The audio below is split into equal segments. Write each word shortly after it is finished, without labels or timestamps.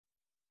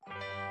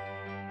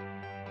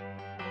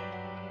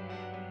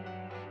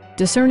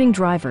Discerning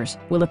drivers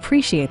will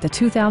appreciate the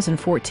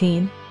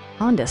 2014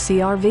 Honda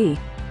CR-V.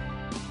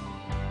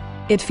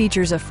 It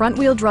features a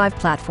front-wheel drive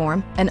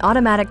platform, an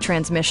automatic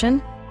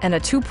transmission, and a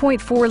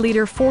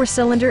 2.4-liter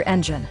four-cylinder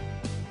engine.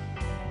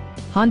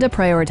 Honda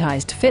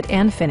prioritized fit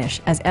and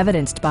finish as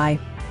evidenced by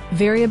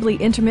variably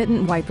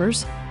intermittent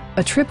wipers,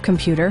 a trip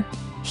computer,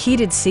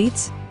 heated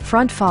seats,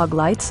 front fog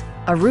lights,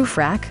 a roof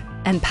rack,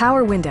 and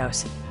power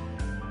windows.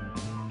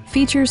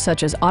 Features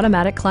such as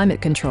automatic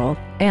climate control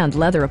and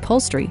leather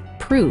upholstery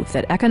prove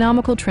that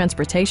economical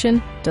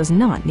transportation does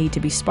not need to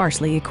be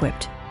sparsely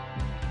equipped.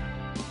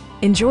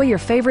 Enjoy your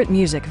favorite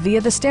music via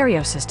the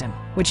stereo system,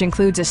 which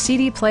includes a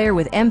CD player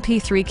with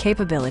MP3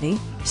 capability,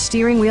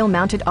 steering wheel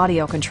mounted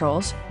audio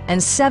controls,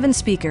 and 7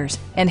 speakers,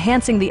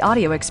 enhancing the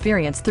audio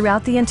experience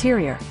throughout the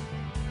interior.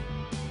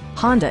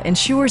 Honda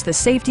ensures the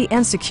safety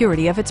and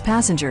security of its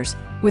passengers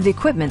with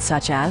equipment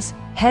such as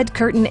head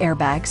curtain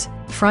airbags,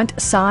 front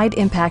side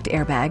impact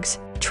airbags,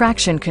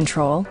 traction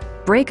control,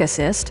 brake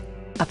assist,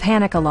 a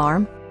panic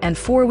alarm, and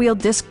 4-wheel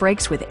disc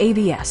brakes with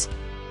ABS.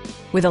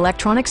 With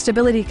electronic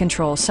stability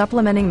control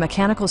supplementing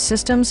mechanical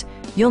systems,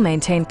 you'll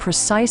maintain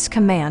precise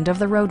command of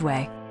the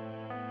roadway.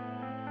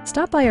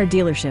 Stop by our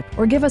dealership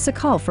or give us a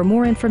call for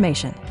more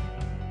information.